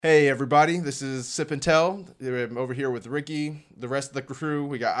Hey everybody, this is SipNTel. I'm over here with Ricky, the rest of the crew.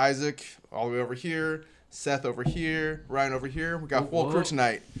 We got Isaac all the way over here, Seth over here, Ryan over here. We got full crew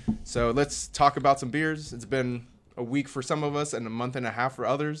tonight. So let's talk about some beers. It's been a week for some of us and a month and a half for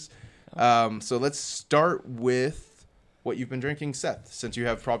others. So let's start with what you've been drinking, Seth, since you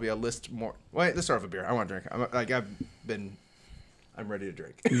have probably a list more. Wait, let's start with a beer. I want to drink. I'm ready to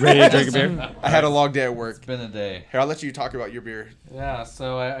drink. Ready to drink a beer? I had a long day at work. It's been a day. Here, I'll let you talk about your beer. Yeah,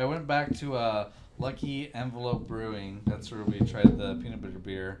 so I went back to Lucky Envelope Brewing. That's where we tried the peanut butter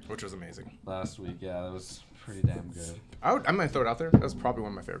beer. Which was amazing. Last week. Yeah, that was pretty damn good. I'm going to throw it out there. That was probably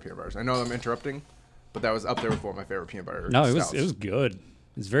one of my favorite peanut butters. I know I'm interrupting, but that was up there with one of my favorite peanut butter No, it stouts. was good.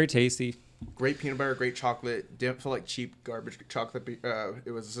 It's very tasty. Great peanut butter, great chocolate. Didn't feel like cheap garbage chocolate.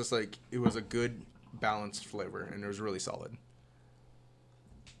 It was just like, it was a good balanced flavor, and it was really solid.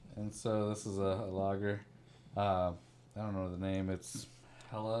 And so this is a lager. I don't know the name. It's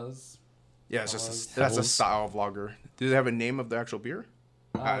Hellas. Yeah, it's just that's a style of lager. Do they have a name of the actual beer?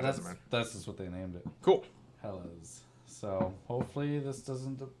 That's just what they named it. Cool. Hellas. So hopefully this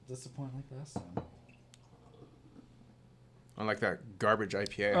doesn't disappoint like last time. Unlike that garbage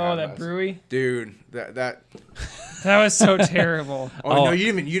IPA. Oh, that brewy? Dude, that was so terrible. No, you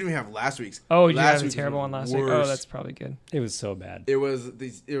didn't even have last week's. Oh, you last had a terrible one last week. Oh, that's probably good. It was so bad. It was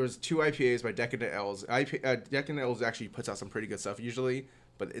two IPAs by Decadent L's. Decadent L's actually puts out some pretty good stuff usually,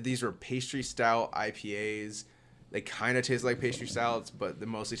 but these were pastry style IPAs. They kind of taste like pastry stouts, but they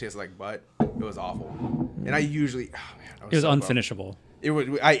mostly taste like butt. It was awful. And I usually, it was so unfinishable. It was,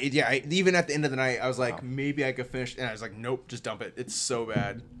 even at the end of the night, I was like, maybe I could finish, and I was like, nope, just dump it. It's so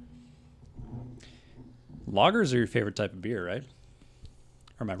bad. Lagers are your favorite type of beer, right?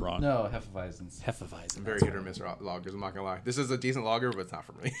 Or am I wrong? No, Hefeweizens. Hefeweizen. I'm very hit or miss lagers, I'm not gonna lie. This is a decent lager, but it's not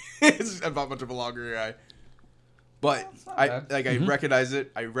for me. I'm not much of a lager guy. But I recognize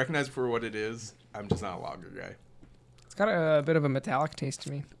it. I recognize it for what it is. I'm just not a lager guy. It's got a bit of a metallic taste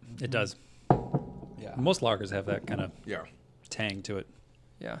to me. It does. Yeah. Most lagers have that kind of tang to it.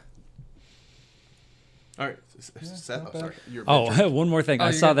 Yeah. All right, Seth. Oh, sorry. One more thing.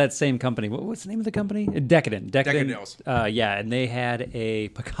 I saw that same company. What's the name of the company? Decadent. Decadent. Yeah, and they had a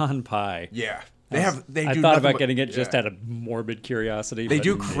pecan pie. Yeah. I thought about getting it just out of morbid curiosity. They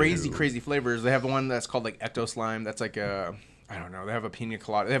do crazy flavors. They have one that's called like Ecto Slime. That's like I don't know. They have a pina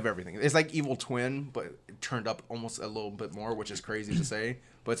colada. They have everything. It's like Evil Twin, but turned up almost a little bit more, which is crazy to say.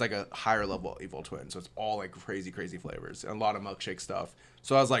 But it's like a higher level Evil Twin. So it's all like crazy flavors and a lot of milkshake stuff.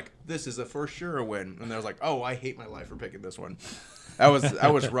 So I was like, this is for sure a win. And I was like, oh, I hate my life for picking this one. That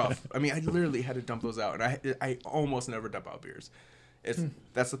was rough. I mean, I literally had to dump those out, and I almost never dump out beers.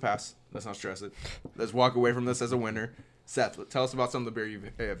 That's the pass. Let's not stress it. Let's walk away from this as a winner. Seth, tell us about some of the beer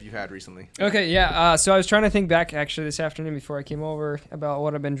you've had recently. Okay, yeah. So I was trying to think back actually this afternoon before I came over about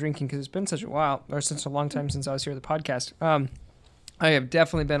what I've been drinking because it's been such a long time since I was here at the podcast. I have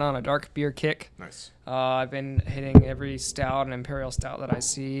definitely been on a dark beer kick. Nice. I've been hitting every stout and imperial stout that I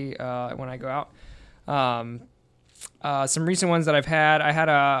see when I go out. Some recent ones that I've had, I had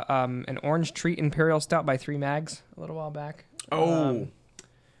an orange treat imperial stout by Three Mags a little while back. Oh,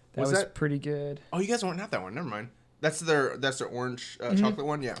 that was pretty good. Oh, you guys don't have that one. Never mind. That's their orange chocolate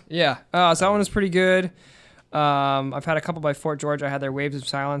one. Yeah. Yeah. So that one was pretty good. I've had a couple by Fort George. I had their Waves of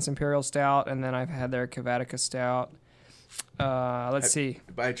Silence imperial stout, and then I've had their Cavatica stout. Let's see.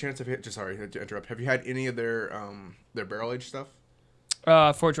 By chance, sorry to interrupt. Have you had any of their barrel aged stuff?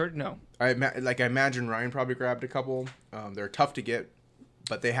 Fort George, no. I imagine Ryan probably grabbed a couple. They're tough to get,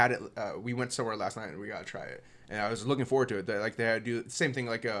 but they had it. We went somewhere last night and we gotta try it, and I was looking forward to it. They had to do the same thing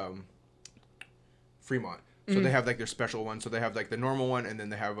like Fremont. So they have like their special one. So they have like the normal one, and then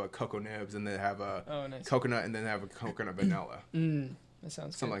they have a cocoa nibs, and they have a coconut, and then they have a coconut vanilla. That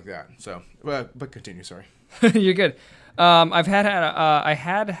sounds something good. like that. So, but continue. Sorry. You're good. I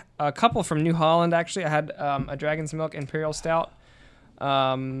had a couple from New Holland actually. I had a Dragon's Milk Imperial Stout,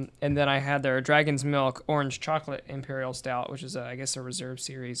 and then I had their Dragon's Milk Orange Chocolate Imperial Stout, which is I guess a reserve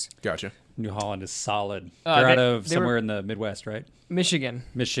series. Gotcha. New Holland is solid. They're out of somewhere in the Midwest, right? Michigan.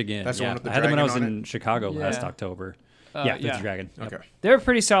 That's the one with the I had them when I was dragon in Chicago last October. With the dragon. Okay. They were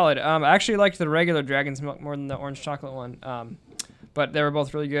pretty solid. I actually liked the regular Dragon's Milk more than the orange chocolate one. But they were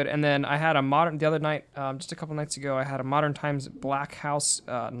both really good. And then I had the other night, just a couple nights ago, I had a Modern Times Black House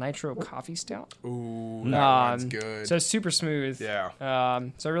Nitro Coffee Stout. Ooh, that one's good. So it's super smooth. Yeah.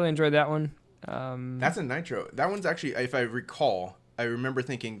 So I really enjoyed that one. That's a nitro. That one's actually, if I recall, I remember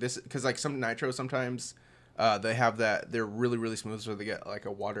thinking this, because like some nitros sometimes they have that, they're really smooth, so they get like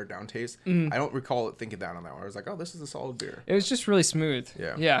a watered down taste. I don't recall thinking that on that one. I was like, oh, this is a solid beer. It was just really smooth.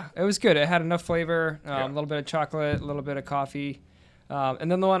 Yeah. Yeah, it was good. It had enough flavor, a little bit of chocolate, a little bit of coffee.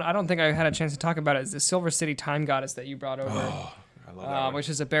 And then the one I don't think I had a chance to talk about is the Silver City Time Goddess that you brought over, Oh, I love that one. which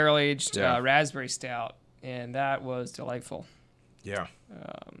is a barrel-aged Yeah. raspberry stout, and that was delightful. Yeah.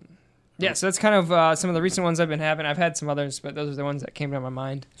 Yeah, so that's kind of some of the recent ones I've been having. I've had some others, but those are the ones that came to my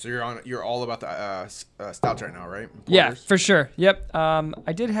mind. So you're all about the stouts right now, right? Yeah, Porters? for sure. Yep.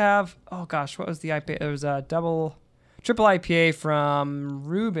 I did have, oh gosh, what was the IPA? It was a triple IPA from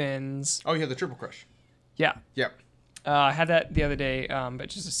Rubens. Oh, yeah, the Triple Crush. Yeah. Yep. I had that the other day, but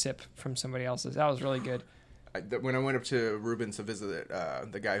just a sip from somebody else's. That was really good. When I went up to Rubens to visit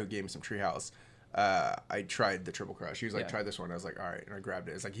the guy who gave me some Treehouse, I tried the Triple Crush. He was like, Yeah. try this one. I was like, all right. And I grabbed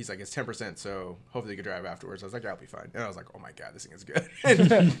it. He's like, it's 10%, so hopefully you can drive afterwards. I was like, I'll be fine. And I was like, oh my God, this thing is good.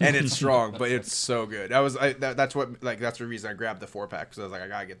 and it's strong, but it's so good. That's the reason I grabbed the 4-pack, because I was like, I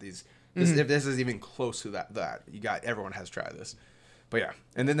got to get these. If this is even close to that, everyone has to try this. But yeah.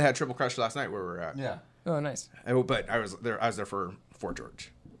 And then they had Triple Crush last night where we were at. Yeah. Oh, nice. But I was there for Fort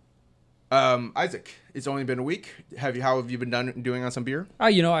George. Isaac, it's only been a week. How have you been doing on some beer?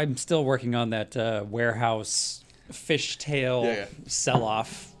 I'm still working on that warehouse fishtail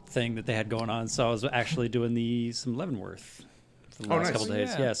sell-off thing that they had going on. So I was actually doing some Leavenworth for the last nice. couple days.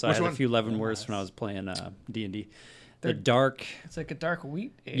 Yeah. Yeah, so Which I had one? a few Leavenworths when I was playing D&D. The dark, It's like a dark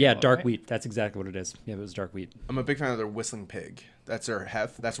wheat ale, yeah, dark right? wheat. That's exactly what it is. Yeah, it was dark wheat. I'm a big fan of their Whistling Pig. That's their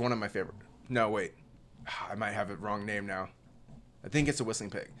hef. That's one of my favorite. No, wait. I might have it wrong name now. I think it's a Whistling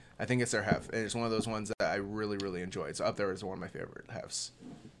Pig. I think it's their hef. And it's one of those ones that I really, really enjoy. It's up there as one of my favorite hefs.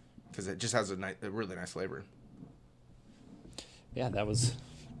 Because it just has a really nice flavor. Yeah, that was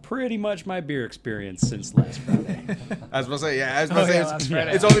pretty much my beer experience since last Friday. I was about to say, last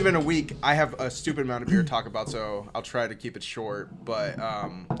Friday. it's only been a week. I have a stupid amount of beer to talk about, so I'll try to keep it short. But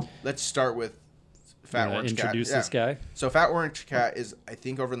let's start with Fat Wanna Orange Cat. introduce this guy? So Fat Orange Cat is, I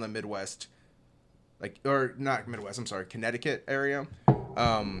think, over in the Midwest, or not Midwest. I'm sorry, Connecticut area.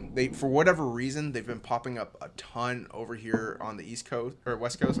 They, for whatever reason, they've been popping up a ton over here on the East Coast or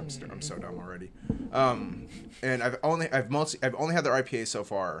West Coast. I'm so dumb already. And I've only had their IPAs so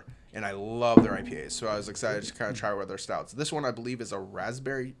far, and I love their IPAs. So I was excited to kind of try with their stouts. This one I believe is a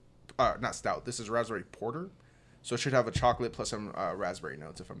raspberry, not stout. This is raspberry porter, so it should have a chocolate plus some raspberry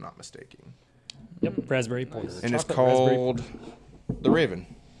notes, if I'm not mistaken. Yep, raspberry porter. And it's Chocolate raspberry called the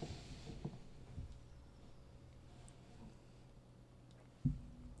Raven.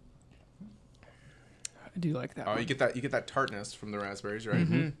 I do like that Oh, one. you get that tartness from the raspberries, right?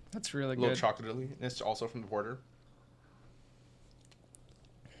 Mm-hmm. That's really A little good. chocolatey. And it's also from the porter.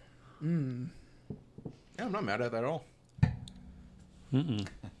 Mm. Yeah, I'm not mad at that at all. Mm-mm.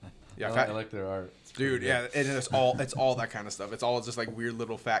 Yeah, I like their art. It's pretty dude. good. Yeah, and it's all that kind of stuff. It's all just like weird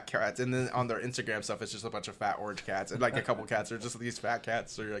little fat cats, and then on their Instagram stuff, it's just a bunch of fat orange cats, and like a couple cats are just these fat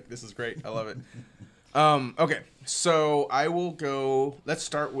cats. So you're like, this is great. I love it. Okay, so I will go. Let's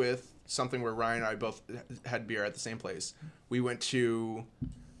start with something where Ryan and I both had beer at the same place. We went to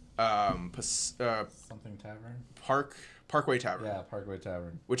Something Tavern? Parkway Tavern. Yeah, Parkway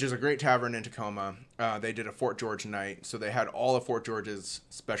Tavern. Which is a great tavern in Tacoma. They did a Fort George night, so they had all of Fort George's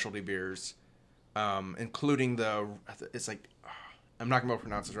specialty beers, including it's like, I'm not going to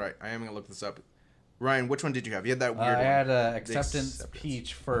pronounce this right. I am going to look this up. Ryan, which one did you have? You had that weird one. I had The Acceptance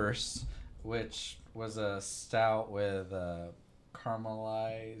Peach first, which was a stout with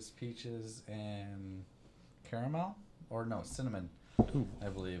caramelized peaches and caramel? Or no, cinnamon, I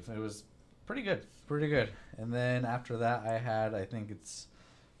believe. It was pretty good. And then after that, I had, I think it's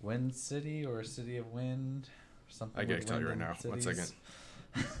Wind City or City of Wind. Or something. I gotta with tell you right wind now. and 1 cities.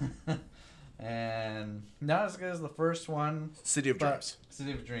 second. And not as good as the first one. City of but- Dreams.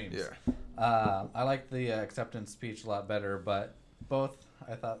 City of Dreams. Yeah. I like the Acceptance Peach a lot better, but both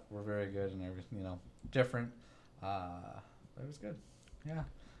I thought were very good and everything, different. But it was good. Yeah.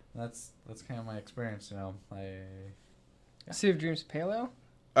 That's kind of my experience, Sea of Dreams Pale Ale?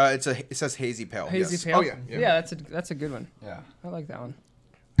 It says hazy pale. Hazy yes. Pale? Oh yeah. That's a good one. Yeah. I like that one.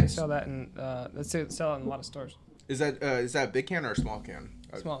 They sell that in sell it in a lot of stores. Is that a big can or a small can?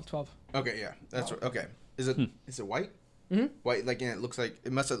 Small, 12. Okay, yeah, that's okay. Is it white? Mm-hmm. White, like, and it looks like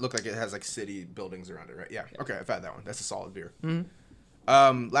it must look like it has like city buildings around it, right? Yeah. Okay, I've had that one. That's a solid beer.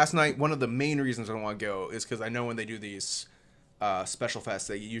 Mm-hmm. Last night, one of the main reasons I want to go is because I know when they do these special fests,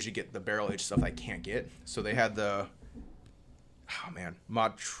 they usually get the barrel aged stuff I can't get. So they had the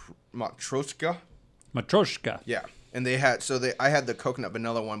Matroshka. Matroshka. Yeah, and they had I had the coconut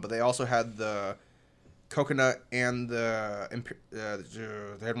vanilla one, but they also had the coconut and they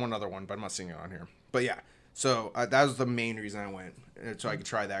had one other one, but I'm not seeing it on here. But yeah, so that was the main reason I went, so I could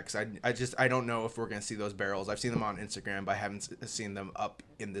try that, because I don't know if we're gonna see those barrels. I've seen them on Instagram, but I haven't seen them up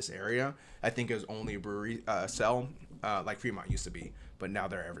in this area. I think it was only a brewery sell, like Fremont used to be, but now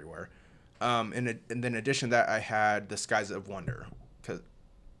they're everywhere. And then in addition to that, I had the Skies of Wonder.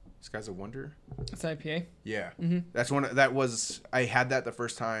 Skies of Wonder? It's IPA. Yeah. Mm-hmm. That's I had that the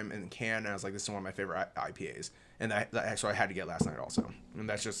first time in can, and I was like, this is one of my favorite IPAs. And so I had to get last night also. And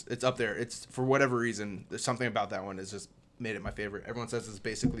that's just, it's up there. It's, for whatever reason, there's something about that one that's just made it my favorite. Everyone says it's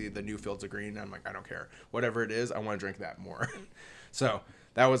basically the new Fields of Green. I'm like, I don't care. Whatever it is, I want to drink that more. So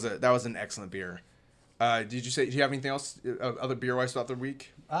that was an excellent beer. Do you have anything else, other beer-wise throughout the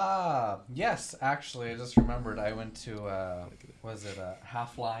week? Yes, actually, I just remembered I went to, was it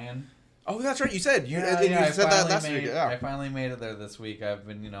Half Lion? Oh, that's right. You said you said that last week. Yeah. I finally made it there this week. I've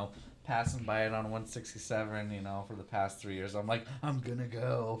been, passing by it on 167, for the past 3 years. I'm like, I'm gonna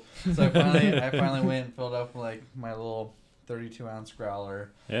go. So I finally went and filled up like my little 32-ounce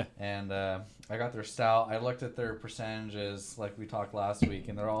growler. Yeah. And I got their stout. I looked at their percentages like we talked last week,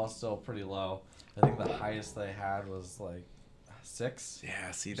 and they're all still pretty low. I think the highest they had was like 6.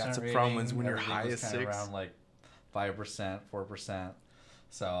 Yeah, see, that's a problem when your high is 6. Around like 5%, 4%.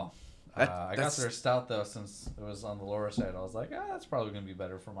 So I got their stout though, since it was on the lower side. I was like, that's probably gonna be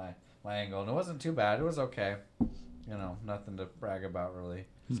better for my angle, and it wasn't too bad. It was okay. Nothing to brag about really,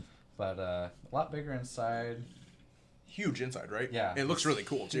 but a lot bigger inside. Huge inside, right? Yeah, it looks really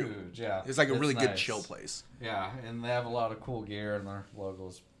cool too. Huge, yeah. It's like a really good nice. chill place. Yeah, and they have a lot of cool gear, and their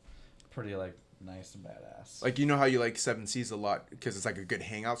logo's pretty like nice and badass. Like, how you like Seven Seas a lot because it's like a good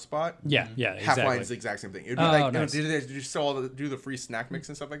hangout spot. Yeah, Half exactly. Line's the exact same thing. It'd be like, nice. did you still do the free snack mix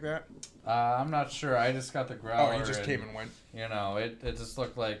and stuff like that? I'm not sure. I just got the growler. Oh, you just came and went. It just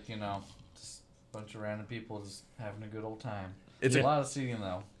looked like just a bunch of random people just having a good old time. It's a lot of seating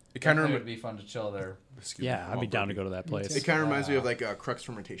though. It kind of would be fun to chill there. I'd be down to go to that place. It kind of reminds me of like Crux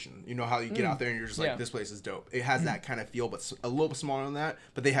Fermentation. You know how you get out there and you're just like, Yeah. this place is dope. It has that kind of feel, but a little bit smaller than that.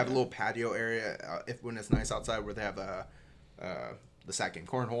 But they have a little patio area when it's nice outside where they have the sack and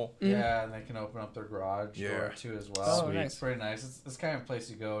cornhole. Yeah, and they can open up their garage door too as well. Oh, nice. It's pretty nice. It's kind of place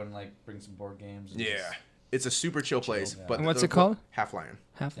you go and like bring some board games. And Yeah. It's a super chill place. Yeah. But And what's it called? Half Lion.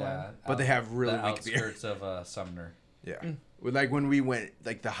 Half Lion. Yeah, But they have really the weak beer. outskirts of Sumner. Yeah. Like when we went,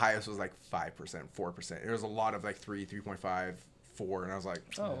 like the highest was like 5%, 4%. There was a lot of like 3.5, 4, and I was like,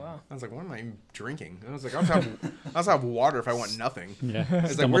 Oh wow. I was like, what am I even drinking? And I was like, I'll just have water if I want nothing. Yeah,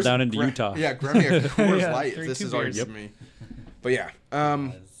 It's stumbled where's- down into Utah. Yeah, grab me a Coors Yeah, Light. drink This 2 is all beers. for me. But yeah.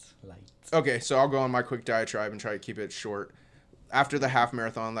 Buzz Light. Okay, so I'll go on my quick diatribe and try to keep it short. After the half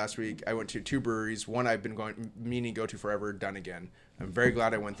marathon last week, I went to 2 breweries. One I've been meaning to go to forever, done again. I'm very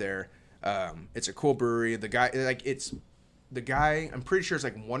glad I went there. It's a cool brewery. The guy, I'm pretty sure it's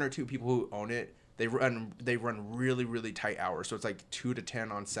like 1 or 2 people who own it. They run really, really tight hours. So it's like 2 to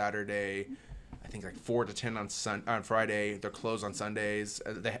 10 on Saturday. I think like 4 to 10 on Friday. They're closed on Sundays.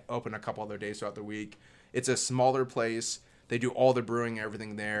 They open a couple other days throughout the week. It's a smaller place. They do all the brewing and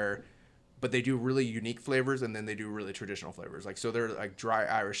everything there. But they do really unique flavors, and then they do really traditional flavors. Like, so they're like dry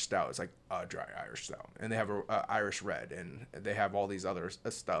Irish stout. It's like a dry Irish stout. And they have a Irish red, and they have all these other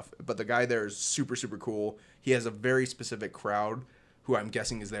stuff. But the guy there is super, super cool. He has a very specific crowd who I'm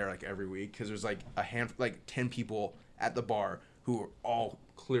guessing is there like every week, because there's like 10 people at the bar who all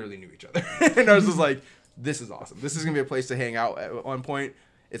clearly knew each other. And I was just like, this is awesome. This is going to be a place to hang out at one point.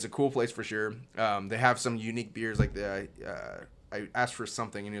 It's a cool place for sure. They have some unique beers like I asked for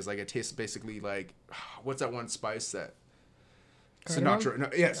something, and he was like, it tastes basically like, what's that one spice that? Cardamom? Sinatra. No,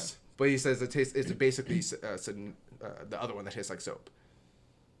 yes. Yeah. But he says it's basically the other one that tastes like soap.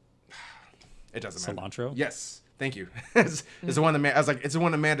 It doesn't matter. Cilantro? Yes. Thank you. it's the one that I was like, it's the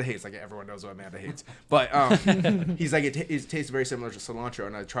one Amanda hates. Like, everyone knows what Amanda hates. But he's like, it tastes very similar to cilantro.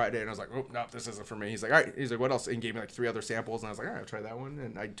 And I tried it, and I was like, oh, no, this isn't for me. He's like, all right. He's like, what else? And he gave me like 3 other samples. And I was like, all right, I'll try that one.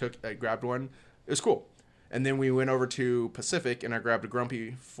 And I grabbed one. It was cool. And then we went over to Pacific, and I grabbed a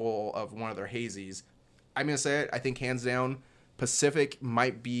Grumpy full of one of their hazies. I'm going to say it. I think hands down, Pacific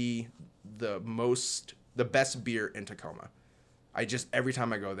might be the best beer in Tacoma. Every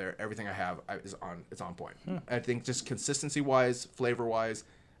time I go there, everything I have it's on point. I think just consistency wise, flavor wise,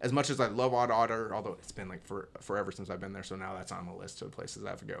 as much as I love Odd Otter, although it's been like forever since I've been there, so now that's on the list of places I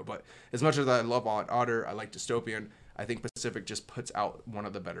have to go. But as much as I love Odd Otter, I like Dystopian. I think Pacific just puts out one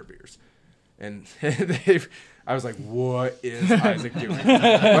of the better beers. And I was like, what is Isaac doing?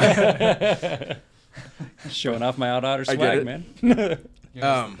 Showing off my Odd Otter I get swag, it. man.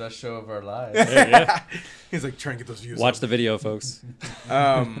 The best show of our lives. He's like, trying to get those views Watch up. the video, folks.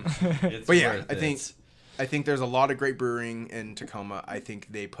 It's But yeah, worth I think there's a lot of great brewing in Tacoma. I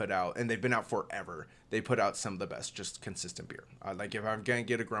think they put out, and they've been out forever, they put out some of the best, just consistent beer. Like, if I'm going to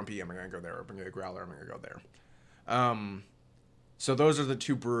get a Grumpy, I'm going to go there. If I'm going to get a Growler, I'm going to go there. So those are the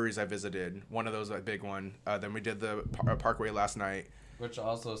 2 breweries I visited. One of those a big one. Then we did the Parkway last night. Which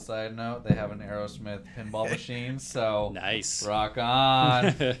also, side note, they have an Aerosmith pinball machine, so Nice. rock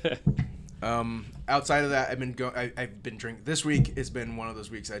on. Outside of that, I've been drinking. This week has been one of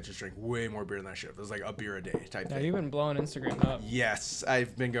those weeks I just drank way more beer than I should have. It was like a beer a day type Yeah, thing. you've been blowing Instagram up. Yes,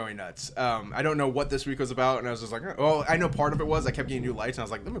 I've been going nuts. I don't know what this week was about, and I was just like, well, I know part of it was I kept getting new lights, and I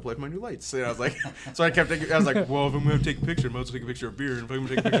was like, let me play with my new lights. And I was like, so I kept thinking, I was like, well, if I'm going to take a picture, I might as well take a picture of beer, and if I'm going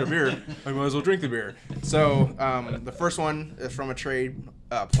to take a picture of beer, I might as well drink the beer. So the first one is from a trade,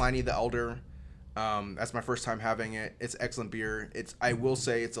 Pliny the Elder. That's my first time having it. It's excellent beer. I will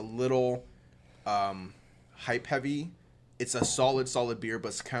say it's a little hype heavy. It's a solid beer, but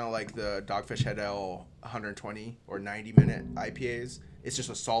it's kind of like the Dogfish Head Ale 120 or 90-minute IPAs. It's just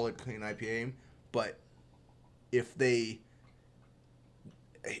a solid, clean IPA. But if they,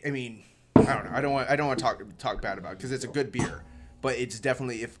 I mean, I don't know. I don't want to talk bad about it because it's a good beer. But it's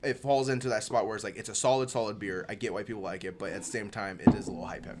definitely, if it falls into that spot where it's like it's a solid beer. I get why people like it, but at the same time, it is a little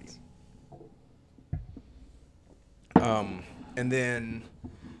hype heavy. And then,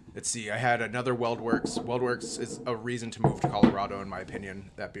 let's see, I had another Weldworks. Weldworks is a reason to move to Colorado, in my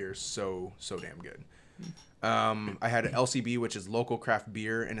opinion. That beer is so damn good. I had an LCB, which is local craft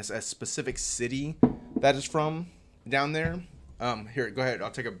beer, and it's a specific city that is from down there. Here, go ahead.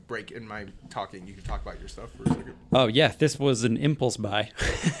 I'll take a break in my talking. You can talk about your stuff for a second. Oh, yeah. This was an impulse buy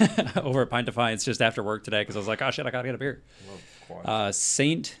over at Pint Defiance just after work today because I was like, oh, shit, I got to get a beer.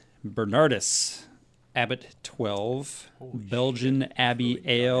 St. Bernardus Abbott 12 Belgian Abbey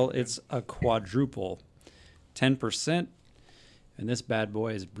Ale. It's a quadruple, 10%. And this bad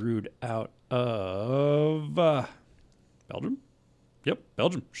boy is brewed out of Belgium. Yep,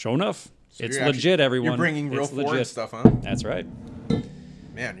 Belgium. Sure enough. So it's legit, everyone. You're bringing real it's foreign legit stuff, huh? That's right.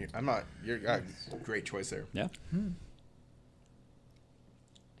 Man, you're great choice there. Yeah.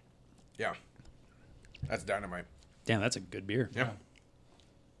 Yeah. That's dynamite. Damn, that's a good beer. Yeah.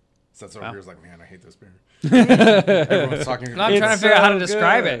 So that's over Wow. here is like, man, I hate this beer. Everyone's talking. And I'm It's trying to figure out how to so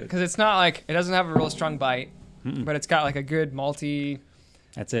describe good. it because it's not like it doesn't have a real strong bite, but it's got like a good malty.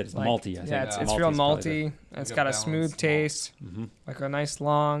 That's it. It's Like, malty, I think. yeah, it's Yeah. real Malty's probably malty. It's Like a got a balanced smooth malt. taste, Mhm. like a nice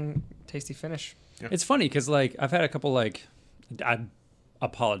long, tasty finish. It's funny because like I've had a couple like I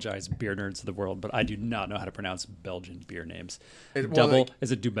apologize, beer nerds of the world, but I do not know how to pronounce Belgian beer names. Double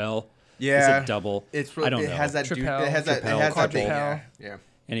is it Dubel? Yeah. Is it double? It's I don't it know. has that. Tripel. It has that. It Tripel, has that big. quadruple. Yeah.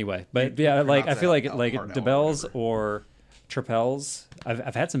 Anyway, but yeah, like I pronounce feel that like hard L or Dubels whatever. or Tripels.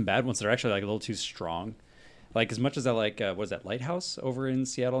 I've had some bad ones that are actually like a little too strong. Like as much as I like what is that Lighthouse over in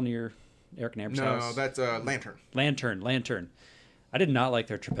Seattle near Eric Namber's No, house? that's Lantern. Lantern. I did not like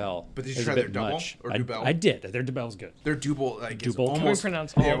their Tripel. But did It you was try a their bit double much. or I, Dubel? I did. Their Dubel's good. Their Dubel like is Dubel. Can we almost.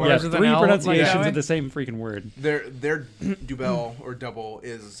 pronounce all Yeah, words with an Three L? pronunciations like of the same freaking word. Their Dubel or double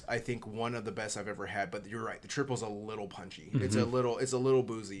is, I think, one of the best I've ever had. But you're right, the triple's a little punchy. It's a little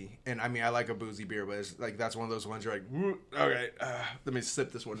boozy. And I mean, I like a boozy beer, but it's like that's one of those ones you're like, "Woo, okay, let me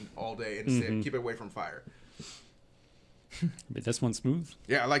sip this one all day and keep it away from fire. But this one's smooth,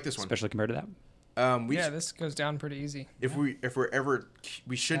 Yeah, I like this one. especially compared to that. Yeah, this goes down pretty easy. If we're ever,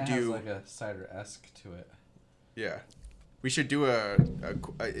 we should It has do. like a cider-esque to it. Yeah, we should do a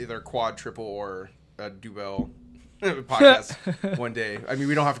either quad, triple, or a Dubel podcast one day. I mean,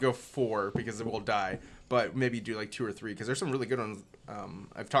 we don't have to go 4 because it will die, but maybe do like 2 or 3 because there's some really good ones.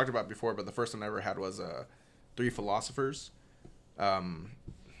 I've talked about before, but the first one I ever had was 3 Philosophers. I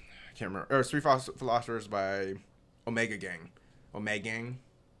can't remember. Or it's 3 Philosophers by Omega Gang.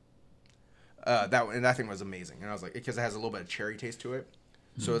 That thing was amazing, and I was like, because it has a little bit of cherry taste to it.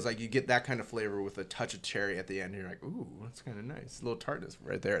 So it's like you get that kind of flavor with a touch of cherry at the end. And you're like, ooh, that's kind of nice. A little tartness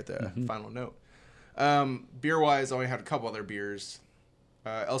right there at the final note. Beer wise, I only had a couple other beers.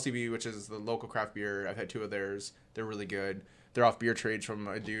 LCB, which is the local craft beer. I've had 2 of theirs. They're really good. They're off beer trades from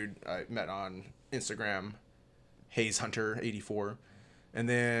a dude I met on Instagram, Hayes Hunter 84. And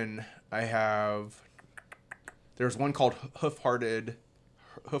then I have, there's one called Hoof-Hearted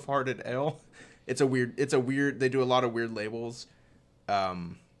Ale. It's a weird, they do a lot of weird labels.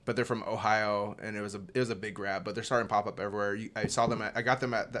 But they're from Ohio, and it was a big grab. But they're starting to pop up everywhere. I saw them I got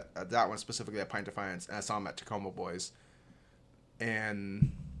them at that one specifically at Pint Defiance, and I saw them at Tacoma Boys.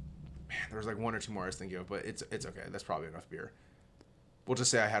 And man, there was like 1 or 2 more I was thinking of, but it's okay. That's probably enough beer. We'll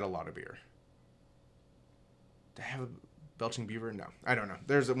just say I had a lot of beer. Did I have a Belching Beaver? No, I don't know.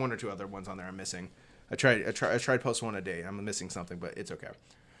 There's 1 or 2 other ones on there I'm missing. I tried post 1 a day. I'm missing something, but it's okay.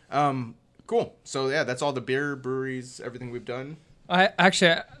 Cool. So yeah, that's all the beer, breweries, everything we've done. There's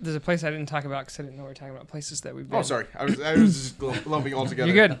a place I didn't talk about because I didn't know we were talking about places that we've been. Oh, sorry. I was just lumping all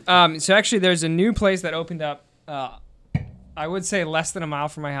together. You're good. So actually, there's a new place that opened up I would say less than a mile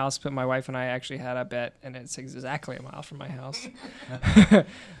from my house, but my wife and I actually had a bet, and it's exactly a mile from my house.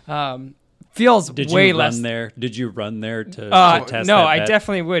 Feels Did way you less. run there? Did you run there to test no, that I bet?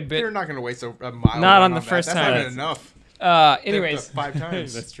 definitely would, but You're not going to waste a mile. Not on the that. first That's time. not even enough. anyways, 5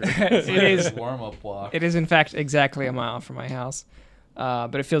 times. That's true. it is. Warm-up walk. It is in fact exactly a mile from my house,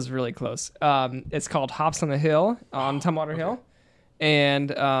 but it feels really close. It's called Hops on the Hill on Tumwater Hill, and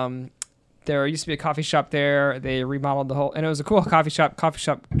there used to be a coffee shop there. They remodeled the whole, and it was a cool coffee shop. Coffee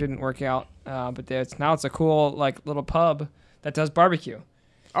shop didn't work out, but now it's a cool like little pub that does barbecue.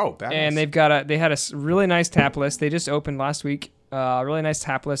 Oh, badass. And they had a really nice tap list. They just opened last week. Really nice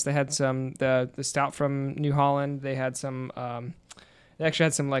tap list. They had some the stout from New Holland. They had some. They actually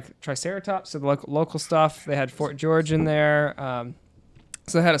had some like Triceratops, so the local stuff. They had Fort George in there.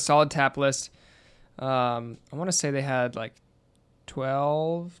 So they had a solid tap list. I want to say they had like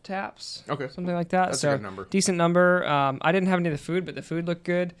 12 taps. Okay. Something like that. That's so a good number. Decent number. I didn't have any of the food, but the food looked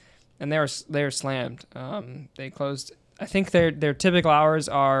good, and they were slammed. They closed. I think their typical hours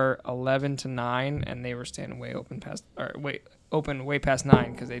are 11 to 9, and they were staying way past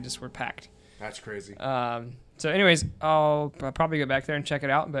 9 because they just were packed. That's crazy. So anyways, I'll probably go back there and check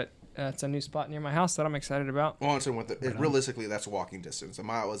it out, but it's a new spot near my house that I'm excited about. Well, so realistically, that's walking distance. A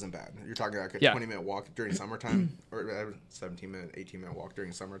mile isn't bad. You're talking like a Yeah. 20-minute walk during summertime, or 17-minute, 18-minute walk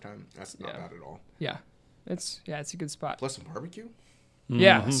during summertime. That's not bad at all. Yeah, it's a good spot. Plus some barbecue.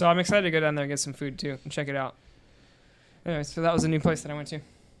 Yeah, so I'm excited to go down there and get some food too and check it out. Anyway, so that was a new place that I went to.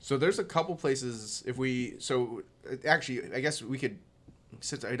 So there's a couple places. Actually, I guess we could.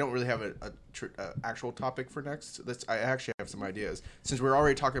 Since I don't really have a actual topic for next, I actually have some ideas. Since we're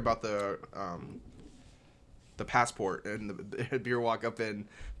already talking about the passport and the beer walk up in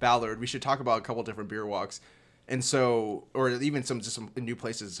Ballard, we should talk about a couple different beer walks, and so or even some new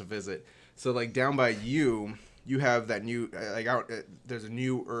places to visit. So like down by you have that new there's a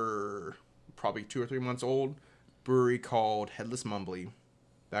new probably 2 or 3 months old brewery called Headless Mumbly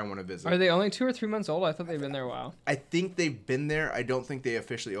that I want to visit. Are they only 2 or 3 months old? I thought they've been there a while. I think they've been there. I don't think they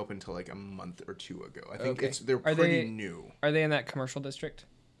officially opened until like a month or 2 ago. I think they're pretty new. Are they in that commercial district?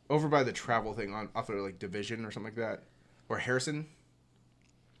 Over by the travel thing off of like Division or something like that, or Harrison.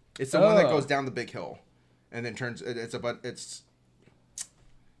 It's the one that goes down the big hill, and then turns. It's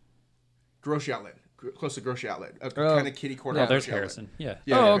Grocery Outlet. Close to Grocery Outlet, kind of kitty corner. Oh, there's Grocery Harrison. Outlet.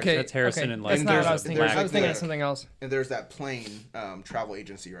 Yeah. Oh, okay. That's Harrison okay. and That's like. not what I was there's thinking. like I was thinking of something else. And there's that plane travel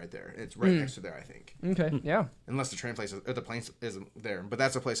agency right there. It's right next to there, I think. Okay, yeah. Unless the train place or the plane isn't there, but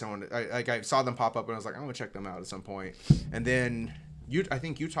that's a place I wanted. I saw them pop up and I was like, I'm gonna check them out at some point. And then I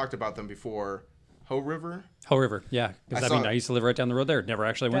think you talked about them before. Ho River. Ho River, yeah. Because I used to live right down the road there. Never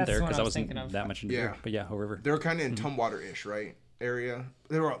actually went That's there the one because I I was wasn't thinking of. that much into beer. But yeah, Ho River. They were kind of in Tumwater-ish, right? Area.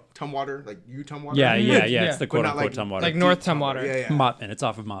 They were Tumwater, like Tumwater. Yeah. Yeah. It's the But quote not unquote Tumwater. Like North Tumwater. Yeah. Mottman. It's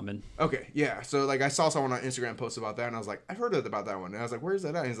off of Mottman. Okay, yeah. So like I saw someone on Instagram post about that, and I was like, I've heard about that one. And I was like, where's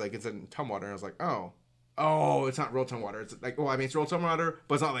that at? And he's like, it's in Tumwater. And I was like, oh, it's not real Tumwater. It's like, well, I mean, it's real Tumwater,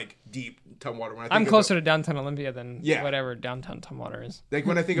 but it's not like deep Tumwater. When I'm closer to downtown Olympia than Yeah. whatever downtown Tumwater is. Like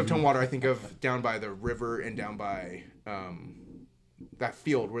when I think of Tumwater, I think of down by the river and down by that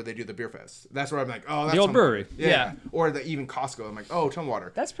field where they do the beer fest. That's where I'm like, oh, that's The old Tumwater. brewery. Yeah. Or even Costco. I'm like, oh,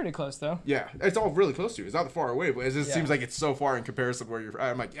 Tumwater. That's pretty close though. Yeah, it's all really close to you. It's not far away, but it just Yeah. seems like it's so far in comparison where you're.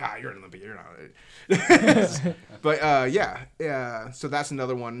 I'm like, yeah, you're in Olympia. You're not. But yeah. So that's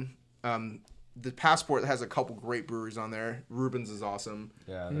another one. The Passport has a couple great breweries on there. Reuben's is awesome.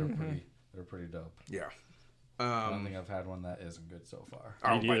 Yeah, they're pretty dope. Yeah. I don't think I've had one that isn't good so far.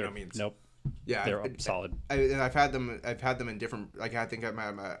 Oh, Me by neither. no means. Nope. Yeah, They're solid. And I've had them in different. Like I think I'm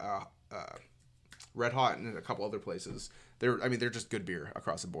at Red Hot and a couple other places. They're just good beer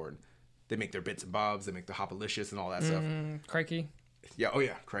across the board. They make their bits and bobs. They make the Hopalicious and all that stuff. Crikey. Yeah. Oh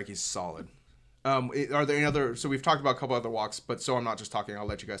yeah. Crikey's solid. Are there any other? So we've talked about a couple other walks, but so I'm not just talking. I'll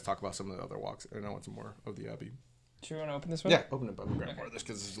let you guys talk about some of the other walks, and I want some more of the Abbey. Do you want to open this one? Yeah, open it up and grab more of this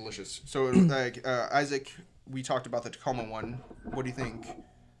because it's delicious. So like Isaac, we talked about the Tacoma one. What do you think?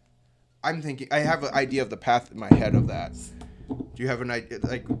 I'm thinking. I have an idea of the path in my head of that. Do you have an idea?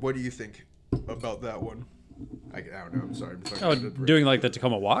 Like, what do you think about that one? I don't know. I'm sorry. I'm Oh, doing like the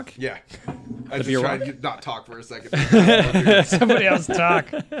Tacoma Walk? Yeah. I The just beer tried walk? to not talk for a second. Somebody else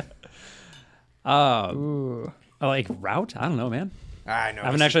talk. Ooh. Like route? I don't know, man. I know. I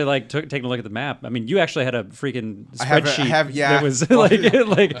haven't actually taken a look at the map. I mean, you actually had a freaking I have spreadsheet yeah. that was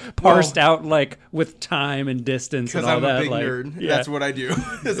like parsed out like with time and distance and Because all I'm a that. big like, nerd. yeah. That's what I do.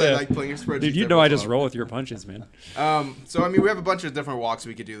 Is I like playing spreadsheets. Dude, you know I just roll with your punches, man. So I mean, we have a bunch of different walks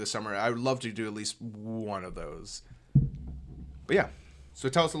we could do this summer. I would love to do at least one of those. But yeah. So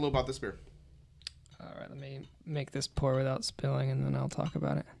tell us a little about this beer. All right, let me make this pour without spilling, and then I'll talk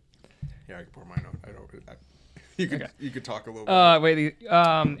about it. Yeah, I can pour mine out. You could talk a little bit.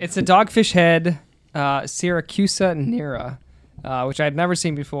 It's a Dogfish Head Syracusa Nera, which I'd never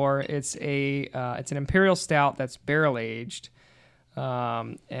seen before. It's an imperial stout that's barrel aged,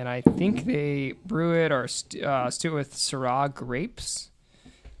 and I think they brew it or stew it with Syrah grapes.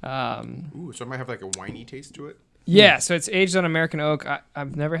 Ooh, so it might have like a winey taste to it. Yeah, so it's aged on American oak.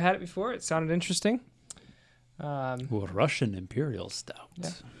 I've never had it before. It sounded interesting. Russian Imperial Stout. Yeah.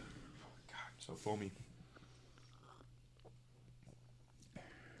 God, so foamy.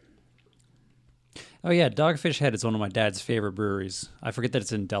 Oh yeah, Dogfish Head is one of my dad's favorite breweries. I forget that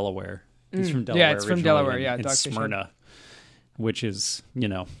it's in Delaware. He's from Delaware. Yeah, it's from originally, Delaware. in- Yeah, in Dogfish Head. Smyrna, which is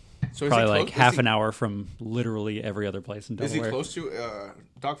So is probably he like close- half is he- an hour from literally every other place in Is Delaware. he close to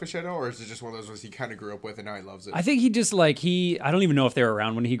Dogfish Head, or is it just one of those ones he kind of grew up with and now he loves it? I think he just I don't even know if they were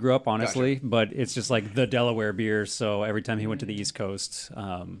around when he grew up, honestly, but it's just like the Delaware beer. So every time he went to the East Coast,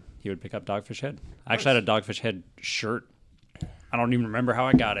 he would pick up Dogfish Head. I actually had a Dogfish Head shirt. I don't even remember how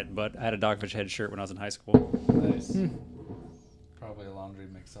I got it, but I had a Dogfish Head shirt when I was in high school. Nice. Probably a laundry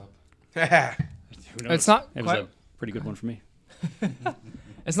mix-up. Who knows? It's not It was quite- a pretty good one for me.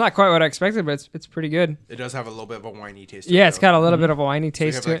 It's not quite what I expected, but it's pretty good. It does have a little bit of a winey taste. Yeah, to it's it, got a little bit of a winey So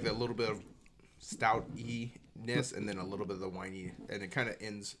you taste have to like it. a little bit of stout-y-ness, and then a little bit of the winey, and it kind of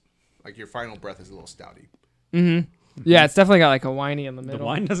ends like your final breath is a little stouty. Yeah, it's definitely got like a winey in the The middle.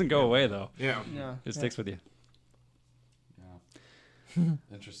 wine doesn't go away though. Yeah. Yeah. It sticks with you. Yeah.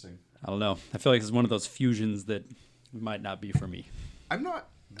 Interesting. I don't know. I feel like it's one of those fusions that might not be for me. I'm not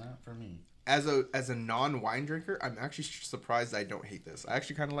Not for me. as a non-wine drinker. I'm actually surprised I don't hate this. I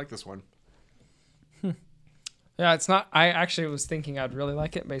actually kind of like this one. Yeah, it's not. I actually was thinking I'd really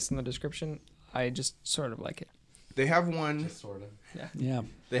like it based on the description. I just sort of like it. They have one. Just sort of. Yeah.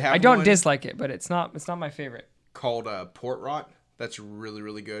 They have. I don't one dislike it, but it's not my favorite. called Port Rot. That's really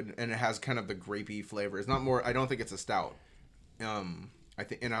really good, and it has kind of the grapey flavor. It's not more. I don't think it's a stout. I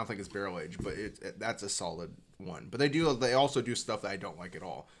think, and I don't think it's barrel aged, but that's a solid one. But they also do stuff that I don't like at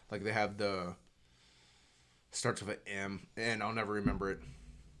all. Like they have the starts with an M, and I'll never remember it.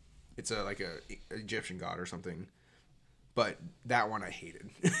 It's like a Egyptian god or something. But that one I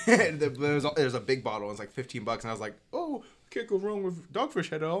hated. There's a big bottle. It's like $15, and I was like, oh, can't go wrong with Dogfish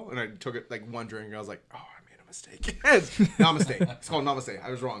Head Ale. And I took it like one drink, and I was like, oh, I made a mistake. It's Namaste. It's called Namaste. I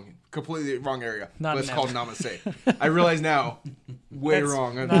was wrong. Completely wrong area. Not but it's an called Namaste. I realize now, way That's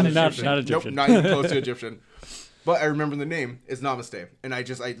wrong. not Egyptian. Not Egyptian. Nope, not even close to Egyptian. But I remember the name. It's Namaste. And I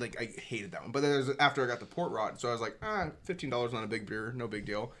hated that one. But then after I got the Port Rot, so I was like, $15 on a big beer, no big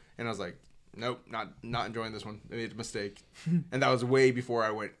deal. And I was like, nope, not enjoying this one. I made a mistake. And that was way before I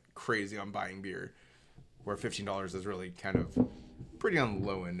went crazy on buying beer, where $15 is really kind of pretty on the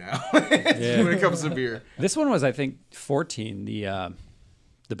low end now when it comes to beer. This one was, I think, 14. The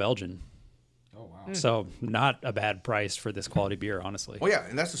Belgian. Oh, wow. So not a bad price for this quality beer, honestly. Oh yeah,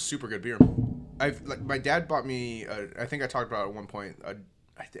 and that's a super good beer. My dad bought me. I think I talked about it at one point. I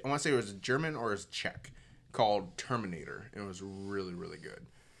want to say it was German or it was Czech, called Terminator, and it was really really good.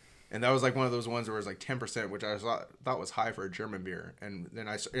 And that was like one of those ones where it was like 10%, which I thought was high for a German beer. And then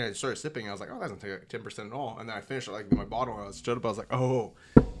I started sipping, and I was like, oh, that doesn't take 10% at all. And then I finished it like my bottle, and I stood up, I was like, oh,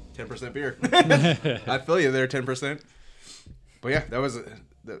 10% beer. I feel you there, 10%. But yeah,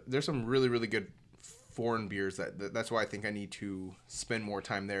 there's some really really good foreign beers that's why I think I need to spend more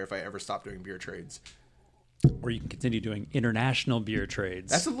time there if I ever stop doing beer trades. Or you can continue doing international beer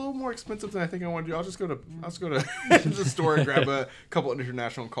trades. That's a little more expensive than I think I want to do. I'll just go to the store and grab a couple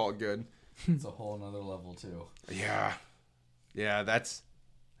international and call it good. It's a whole nother level, too. Yeah, that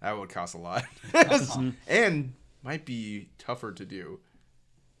would cost a lot, and might be tougher to do.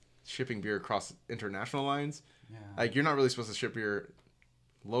 Shipping beer across international lines, like you're not really supposed to ship beer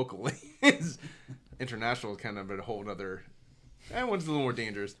locally. International is kind of a whole other. That one's a little more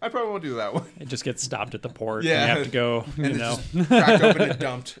dangerous. I probably won't do that one. It just gets stopped at the port. Yeah. And you have to go, And you it's know. just cracked open and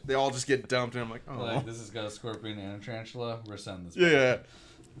dumped. They all just get dumped, and I'm like, oh. Like, this has got a scorpion and a tarantula. We're sending this. Yeah.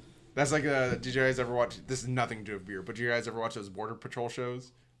 That's like, did you guys ever watch, this is nothing to do with beer, but did you guys ever watch those Border Patrol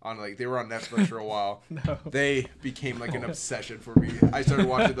shows? They were on Netflix for a while. No. They became like an obsession for me. I started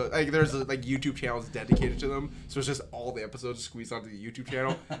watching there's YouTube channels dedicated to them, so it's just all the episodes squeezed onto the YouTube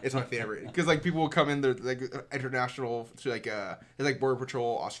channel. It's my favorite because like people will come in, they're like international, to it's like Border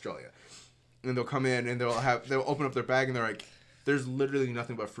Patrol Australia, and they'll come in and they'll open up their bag and they're like, there's literally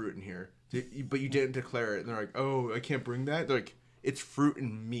nothing but fruit in here, but you didn't declare it. And they're like, oh, I can't bring that. They're like, it's fruit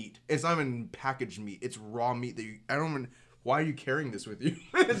and meat. It's not even packaged meat. It's raw meat that I don't even. Why are you carrying this with you?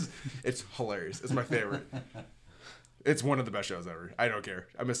 It's hilarious. It's my favorite. It's one of the best shows ever. I don't care.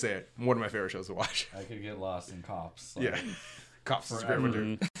 I'm gonna say it. One of my favorite shows to watch. I could get lost in Cops. Yeah, Cops is a great one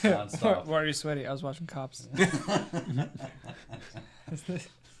too. Nonstop. Why are you sweaty? I was watching Cops.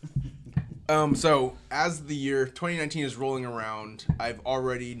 So as the year 2019 is rolling around, I've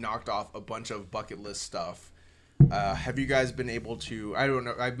already knocked off a bunch of bucket list stuff. Have you guys been able to? I don't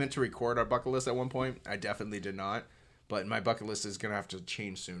know. I meant to record our bucket list at one point. I definitely did not. But my bucket list is gonna have to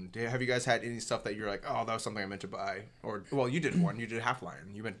change soon. Have you guys had any stuff that you're like, oh, that was something I meant to buy? Or well, you did one. You did Half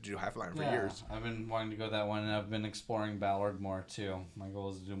Lion. You meant to do Half Lion for years. I've been wanting to go that one, and I've been exploring Ballard more too. My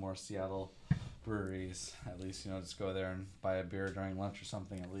goal is to do more Seattle breweries. At least just go there and buy a beer during lunch or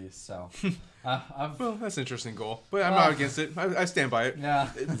something. At least so. Well, that's an interesting goal, but I'm not against it. I stand by it. Yeah.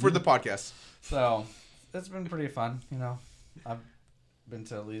 For the podcast. So it's been pretty fun. I've been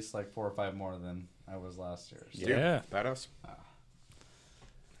to at least like 4 or 5 more than I was last year. So. Yeah. Badass.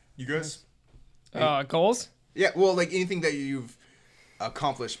 You guys? Goals? Yeah, well, like anything that you've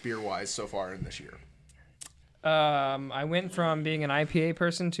accomplished beer-wise so far in this year. I went from being an IPA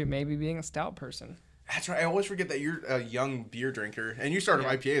person to maybe being a stout person. That's right. I always forget that you're a young beer drinker. And you started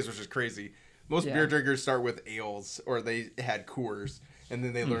with IPAs, which is crazy. Most beer drinkers start with ales, or they had Coors, and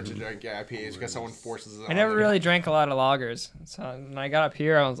then they learn to drink IPAs because someone forces it on I never them. really drank a lot of lagers. So when I got up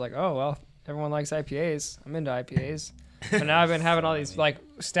here, I was like, oh, well, everyone likes IPAs. I'm into IPAs. But now I've been having all these like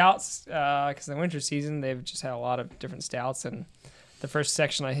stouts because in the winter season, they've just had a lot of different stouts. And the first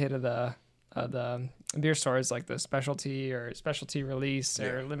section I hit of the beer store is like the specialty or specialty release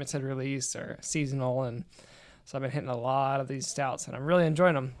or limited release or seasonal. And so I've been hitting a lot of these stouts and I'm really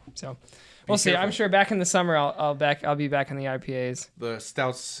enjoying them. So we'll see. I'm sure back in the summer I'll be back in the IPAs. The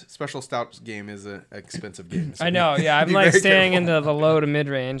special stouts game is an expensive game. So I know, yeah. I'm like very staying careful. into the low to mid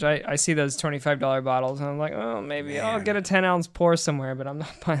range. I see those $25 bottles and I'm like, oh, maybe I'll get a 10-ounce pour somewhere, but I'm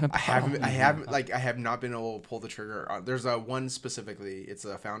not buying a bottle. I have not been able to pull the trigger on. There's one specifically. It's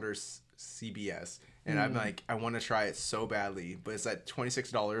a Founders CBS, and I'm like, I want to try it so badly, but it's at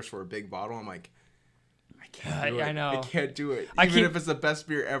 $26 for a big bottle. I'm like, I can't do it. I know. I can't do it. I Even keep- if it's the best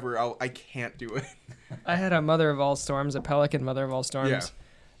beer ever, I can't do it. I had a Mother of All Storms, a Pelican Mother of All Storms,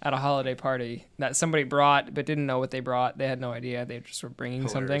 at a holiday party that somebody brought but didn't know what they brought. They had no idea. They just were bringing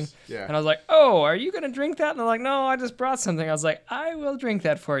something. Yeah. And I was like, oh, are you going to drink that? And they're like, no, I just brought something. I was like, I will drink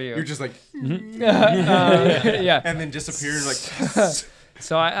that for you. You're just like, yeah. and then disappear like.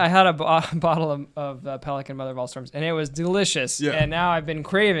 So I had a bottle of Pelican Mother of All Storms, and it was delicious. Yeah. And now I've been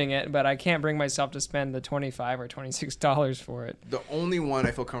craving it, but I can't bring myself to spend the $25 or $26 for it. The only one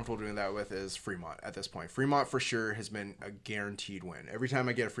I feel comfortable doing that with is Fremont at this point. Fremont for sure has been a guaranteed win. Every time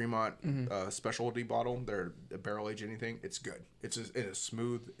I get a Fremont specialty bottle, they're a barrel age anything, it's good. It is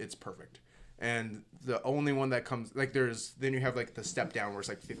smooth. It's perfect. And the only one that comes like then you have like the step down where it's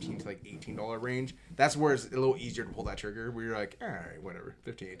like $15 to like $18 range. That's where it's a little easier to pull that trigger. Where you're like, all right, whatever,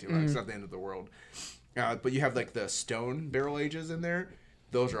 $15, $18, it's not the end of the world. But you have like the stone barrel ages in there.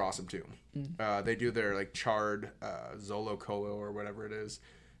 Those are awesome too. They do their like charred Zolo Colo or whatever it is.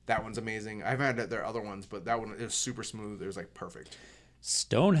 That one's amazing. I've had their other ones, but that one is super smooth. It was like perfect.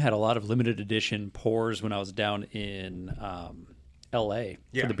 Stone had a lot of limited edition pours when I was down in LA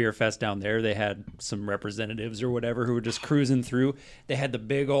for the beer fest down there. They had some representatives or whatever who were just cruising through. They had the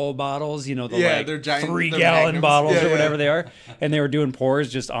big old bottles, the they're giant, 3-gallon bottles or whatever yeah. they are. And they were doing pours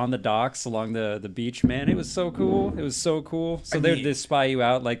just on the docks along the beach. Man, it was so cool. It was so cool. So they'd spy you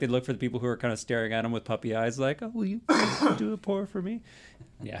out. Like they'd look for the people who are kind of staring at them with puppy eyes like, oh, will you do a pour for me?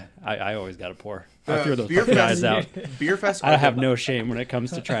 Yeah, I always got a pour. I threw those Beer puppy fest, eyes out. Beer fest. I have no shame when it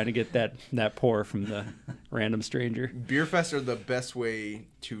comes to trying to get that pour from the random stranger. Beer fests are the best way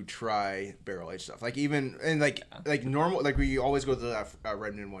to try barrel aged stuff. Like even and like normal, like we always go to the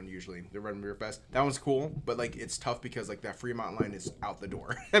Redmond one usually, the Redmond Beer Fest. That one's cool, but like it's tough because like that Fremont line is out the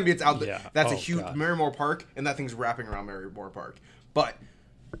door. I mean, it's out the. Yeah. That's a Oh, huge God. Marymore Park, and that thing's wrapping around Marymore Park. But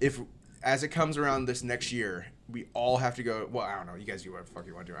as it comes around this next year, we all have to go. Well, I don't know. You guys do what the fuck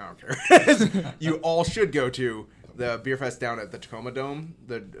you want to do. I don't care. You all should go to the beer fest down at the Tacoma Dome,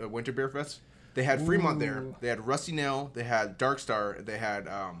 the Winter Beer Fest. They had Fremont there. They had Rusty Nail. They had Dark Star. They had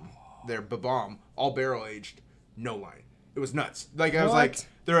their Babam, all barrel aged, no line. It was nuts. Like I was like,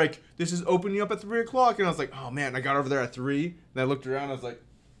 they're like, this is opening up at 3:00, and I was like, oh man. I got over there at 3, and I looked around. I was like,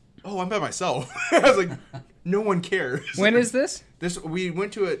 oh, I'm by myself. I was like, no one cares. When is this? We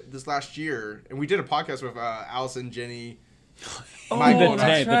went to it this last year, and we did a podcast with Allison, Jenny, Oh, Michael.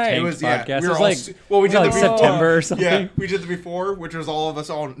 that's the right. Tank It was, yeah, podcast. we It were was all like, we did like the September or something. Yeah, we did the before, which was all of us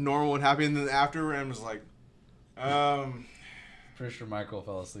all normal and happy, and then after, and was like, Pretty sure Michael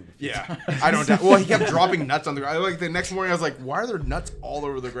fell asleep. A few Yeah, times. I don't doubt. Well, he kept dropping nuts on the ground. Like the next morning, I was like, "Why are there nuts all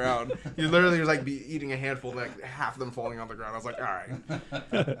over the ground?" He literally was like eating a handful, and like half of them falling on the ground. I was like, "All right."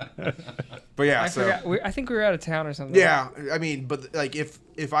 But yeah, I so forgot. I think we were out of town or something. yeah, I mean, but like if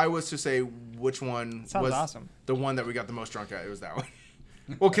I was to say which one Sounds was awesome. the one that we got the most drunk at, it was that one.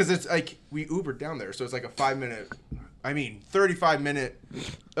 Well, because it's like we Ubered down there, so it's like a 35-minute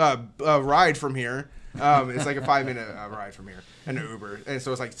ride from here. It's like a 5-minute ride from here, and an Uber, and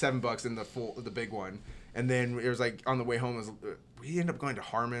so it's like $7 in the big one. And then it was like on the way home, we ended up going to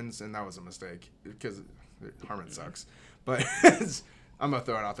Harmon's, and that was a mistake because Harmon sucks. But I'm gonna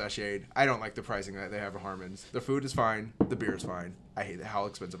throw it out that shade. I don't like the pricing that they have at Harmon's. The food is fine, the beer is fine. I hate how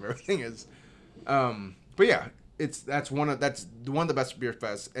expensive everything is. But yeah. That's one of the best beer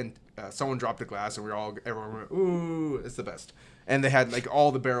fests, and someone dropped a glass, and everyone went, "Ooh, it's the best." And they had like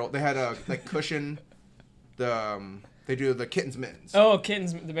all the barrel. They had a like cushion. They do the kittens mittens. Oh,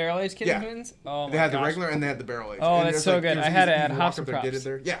 kittens, the barrel aged kittens Yeah. mittens. Oh my They had the gosh. regular and they had the barrel aged. Oh, And that's it was so like, good. it was I had it easy. at You walk Hops up and there, did Props. it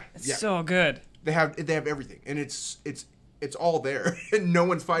there. Yeah, It's yeah. so good. They have everything, and it's all there, and no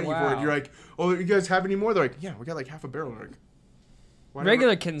one's fighting you for it. Wow. You're like, "Oh, you guys have any more?" They're like, "Yeah, we got like half a barrel." They're like, "Why not?"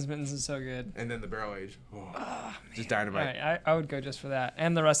 Regular kittens mittens is so good. And then the barrel age, just dynamite. I would go just for that,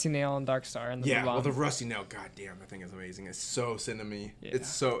 and the Rusty Nail and Dark Star and the Yeah, Blue well, the Bomb. rusty nail, goddamn, that thing is amazing. It's so cinnamony. Yeah.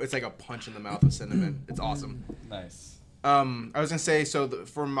 It's like a punch in the mouth of cinnamon. It's awesome. Nice. I was gonna say, so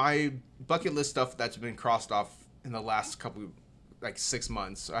for my bucket list stuff that's been crossed off in the last couple, like 6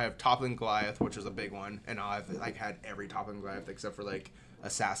 months, I have Toppling Goliath, which is a big one, and I've like had every Toppling Goliath except for like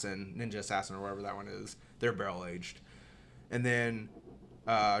Ninja Assassin or whatever that one is. They're barrel aged, and then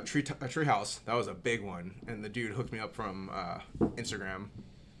Treehouse, that was a big one, and the dude hooked me up from Instagram.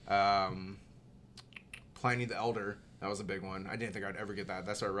 Pliny the Elder, that was a big one. I didn't think I'd ever get that.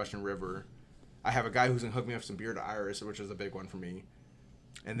 That's our Russian River. I have a guy who's gonna hook me up some Bearded Iris, which is a big one for me.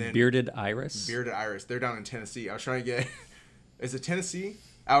 And then Bearded Iris. Bearded Iris, they're down in Tennessee. I was trying to get. Is it Tennessee?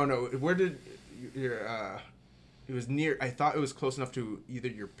 I don't know. Where did your? It was near. I thought it was close enough to either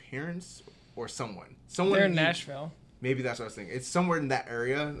your parents or someone. Someone. They're in Nashville. Maybe that's what I was thinking. It's somewhere in that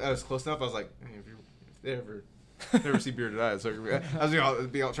area that was close enough. I was like, hey, if they ever see Bearded Eyes, so I was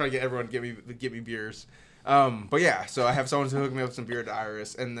gonna try to get everyone to get me beers. But yeah, so I have someone to hook me up with some Bearded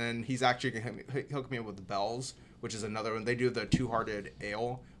Iris, and then he's actually gonna hook me up with the Bells, which is another one. They do the Two-Hearted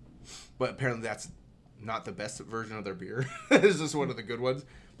Ale, but apparently that's not the best version of their beer. It's just one of the good ones.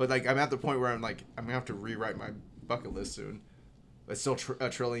 But like, I'm at the point where I'm like, I'm gonna have to rewrite my bucket list soon. But still,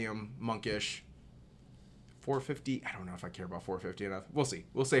 Trillium, Monkish. 450. I don't know if I care about 450 enough. We'll see.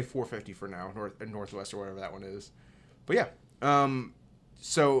 We'll say 450 for now, Northwest or whatever that one is. But yeah.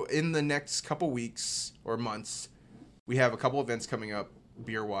 So in the next couple weeks or months, we have a couple events coming up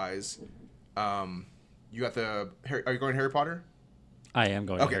beer wise. You got are you going to Harry Potter? I am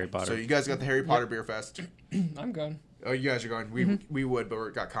going to Okay. Harry Potter. So you guys got the Harry Potter Beer Fest. I'm going. Oh, you guys are going. We would, but we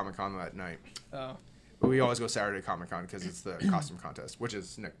got Comic-Con that night. Oh. But we always go Saturday Comic-Con because it's the costume contest, which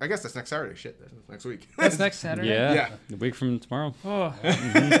is I guess that's next Saturday. Shit, that's next week. That's next Saturday? yeah, Yeah. a week from tomorrow. Oh.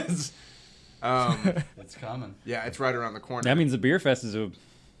 It's coming. Yeah, it's right around the corner. That means the beer fest is in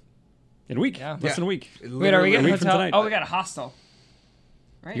a week. Yeah. Less than a week. It Wait, are we literally- getting week from hotel? tonight. Oh, we got a hostel.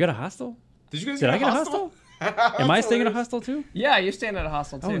 Right? You got a hostel? Did you guys? Did get I get a hostel? Am I staying at a hostel too? Yeah, you're staying at a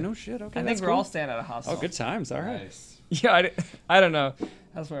hostel too. Oh no shit. Okay, I think that's we're cool. all staying at a hostel. Oh, good times. All right. Nice. Yeah, I don't know.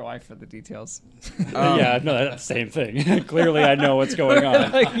 That's my wife for the details. Yeah, no, that's the same thing. Clearly, I know what's going on.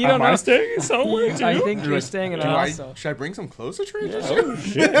 Like, you don't Am I know. staying somewhere too? I think you're staying in a hostel. Should I bring some clothes to trade? Oh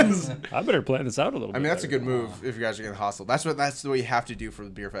shit! I better plan this out a little bit. I mean, that's a better. good move if you guys are getting hostel. That's the way you have to do for the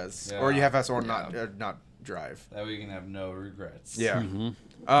beer fest, or you Yeah. have to have someone not drive. That way you can have no regrets. Yeah.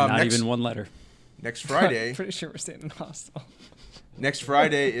 Not Next, even one letter. next Friday. Pretty sure we're staying in a hostel. Next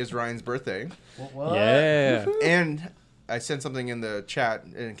Friday is Ryan's birthday, What? Yeah. and I sent something in the chat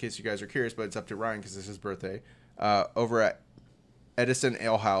in case you guys are curious, but it's up to Ryan because it's his birthday. Over at Edison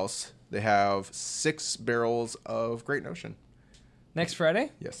Ale House, they have 6 barrels of Great Notion. Next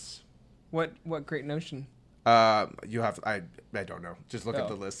Friday? Yes. What great notion? You have I don't know. Just look at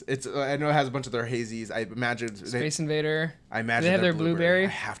the list. It's I know it has a bunch of their hazies. I imagine Space Invader. I imagine Do they have their their blueberry? I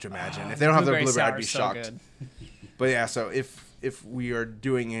have to imagine. If they don't have their blueberry, I'd be sour's so shocked. good. But yeah, so if we are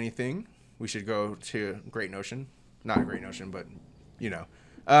doing anything, we should go to Great Notion. Not Great Notion, but you know.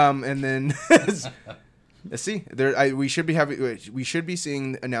 And then let's see. We should be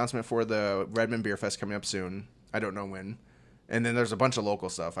seeing the announcement for the Redmond Beer Fest coming up soon. I don't know when. And then there's a bunch of local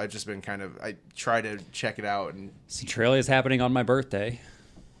stuff. I've just been I try to check it out and Centralia is happening on my birthday.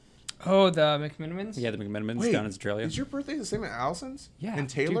 Oh, the McMinimans? Yeah, the McMenamins Wait, down in Australia. Is your birthday the same as Allison's? Yeah, And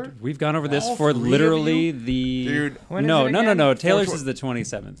Taylor? dude, we've gone over this All for three of literally you? the. Dude. When is No, it no, no, again? no. Taylor's 420. is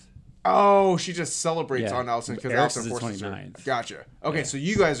the 27th. Oh, she just celebrates Yeah. on Allison because Eric's Allison is the forces her. 29th. Gotcha. Okay, Yeah. so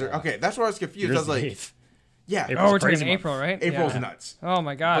you guys are okay. That's where I was confused. Yours I was like, is the 8th. yeah, April's Oh, we're crazy talking month. April, right? April's Yeah. nuts. Oh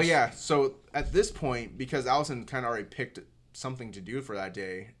my gosh. But yeah, so at this point, because Allison kind of already picked something to do for that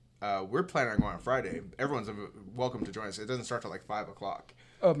day, we're planning on going on Friday. Everyone's welcome to join us. It doesn't start till like 5:00.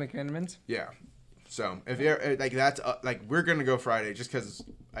 Oh, McMinimans? Yeah. So if you're like that's like we're gonna go Friday just because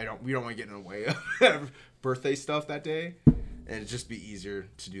we don't want to get in the way of birthday stuff that day, and it'd just be easier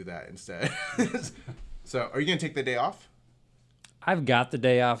to do that instead. So are you gonna take the day off? I've got the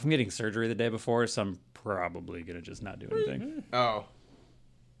day off. I'm getting surgery the day before, so I'm probably gonna just not do anything. Oh,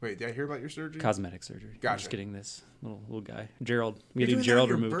 wait, did I hear about your surgery? Cosmetic surgery. I'm Gotcha. just getting this little guy, Gerald. We You're do doing Gerald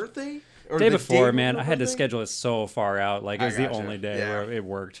that on your removed. birthday? Or Day the before, man. your I had to birthday? schedule it so far out. Like it I was the gotcha. only day Yeah. where it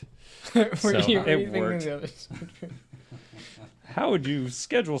worked. Were So, you it thinking worked. the other surgery? How would you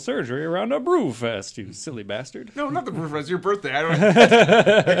schedule surgery around a brew fest, you silly bastard? No, not the Brewfest. Your birthday. I don't.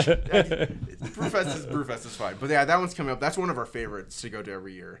 Brewfest is fine. But yeah, that one's coming up. That's one of our favorites to go to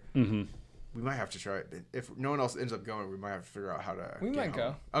every year. Mm-hmm. We might have to try it. If no one else ends up going, we might have to figure out how to. We get might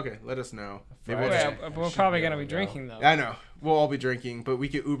home. go. Okay, let us know. Friday. Maybe we'll Yeah, just, Well, we're should probably be going to able be to go. drinking, though. I know. We'll all be drinking, but we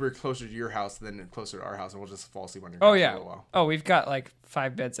could Uber closer to your house than closer to our house, and we'll just fall asleep on your Oh, couch yeah. for a little while. Oh, we've got like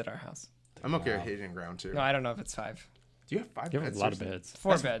 5 beds at our house. I'm okay with hitting ground too. No, I don't know if it's 5. Do you have 5 You have beds? a lot of Seriously? beds.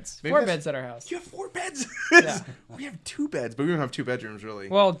 4 beds. maybe 4 that's- beds at our house. You have 4 beds? Yeah. We have 2 beds, but we don't have 2 bedrooms really.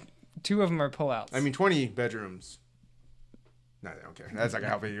 Well, 2 of them are pullouts. I mean, 20 bedrooms. No, they don't care. That's not gonna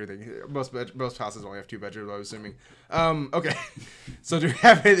help anything. Most houses only have 2 bedrooms, I'm assuming. Okay. So do we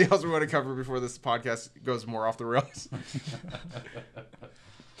have anything else we want to cover before this podcast goes more off the rails?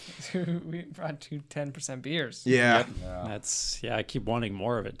 we brought 2 10% beers. Yeah. Yeah. I keep wanting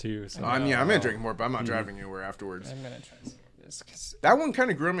more of it too. So. I'm gonna drink more, but I'm not driving anywhere afterwards. I'm going to try some of this. 'Cause That one kind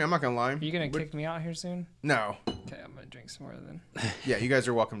of grew on me. I'm not gonna lie. are you going to kick me out here soon? No. Okay, I'm going to drink some more then. Yeah, you guys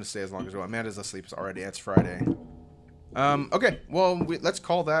are welcome to stay as long as you want. Amanda's asleep already. It's Friday. Okay. Well, let's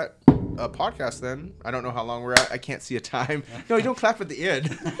call that a podcast then. I don't know how long we're at. I can't see a time. No, you don't clap at the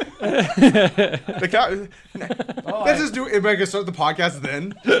end. Let's just do it. Am I gonna start the podcast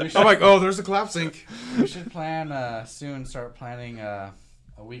then? I'm like, oh, there's a clap sync. We should plan soon. Start planning a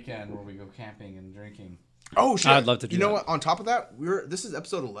weekend where we go camping and drinking. Oh shit! I'd love to do You know that. what? On top of that, this is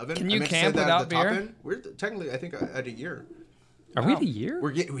episode 11. Can I you meant to say camp that at without the top beer? end. We're technically, I think, at a year. Are we at a year?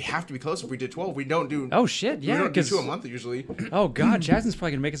 We have to be close. If we did 12, we don't do. Oh shit! we Yeah, don't do because 2 a month usually. oh god, Jasmine's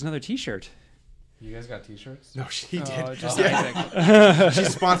probably gonna make us another T-shirt. You guys got T-shirts? No, she Oh, did. just Yeah. She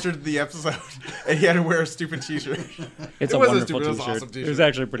sponsored the episode, and he had to wear a stupid T-shirt. It's It a wasn't wonderful stupid, it was T-shirt. an awesome It T-shirt. was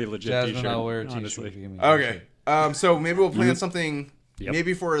actually a pretty legit Jasmine, T-shirt. I'll wear a T-shirt honestly. if you give me. Okay. So maybe we'll plan something. Yep.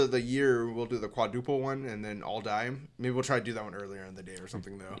 Maybe for the year we'll do the quadruple one and then all die. Maybe we'll try to do that one earlier in the day or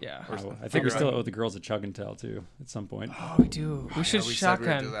something though. Yeah. Or I think we figure still out- owe the girls a chug and tell too at some point. Oh, we do. We should Yeah, we said we would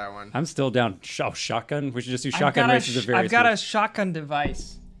do shotgun. that one. I'm still down. Shotgun. We should just do I've shotgun got races of various. I've got a groups. shotgun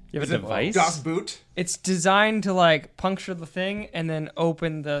device. You have Is a it device. Das Boot It's designed to like puncture the thing and then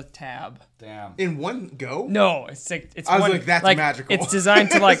open the tab. Damn. in one go? No, it's like it's. I was one, like, that's magical. It's designed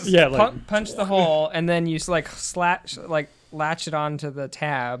to like, Yeah, like- punch the hole and then you latch it onto the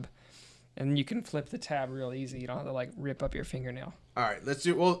tab, and you can flip the tab real easy. You don't have to like rip up your fingernail. All right, let's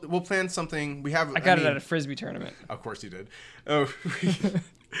do. We'll plan something. We have. I got it at a frisbee tournament. Of course you did. Oh,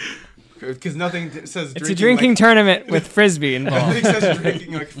 because nothing says. It's a drinking tournament with frisbee involved. Nothing says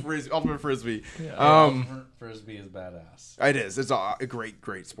drinking like ultimate frisbee. Frisbee is badass. It is. It's a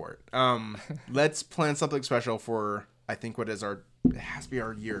great sport. Let's plan something special for. I think what is our. It has to be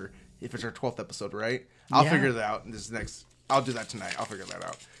our year. If it's our 12th episode, right? I'll Yeah. figure that out. I'll do that tonight. I'll figure that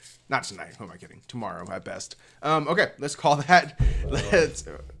out. Not tonight. Who am I kidding? Tomorrow at best. Okay, let's call that.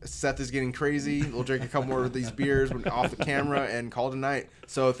 Seth is getting crazy. We'll drink a couple more of these beers off the camera and call tonight.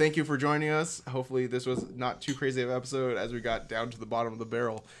 So thank you for joining us. Hopefully this was not too crazy of an episode as we got down to the bottom of the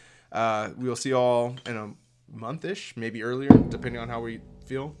barrel. We will see you all in a month-ish, maybe earlier, depending on how we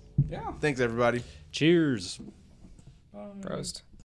feel. Yeah. Thanks, everybody. Cheers. Roast.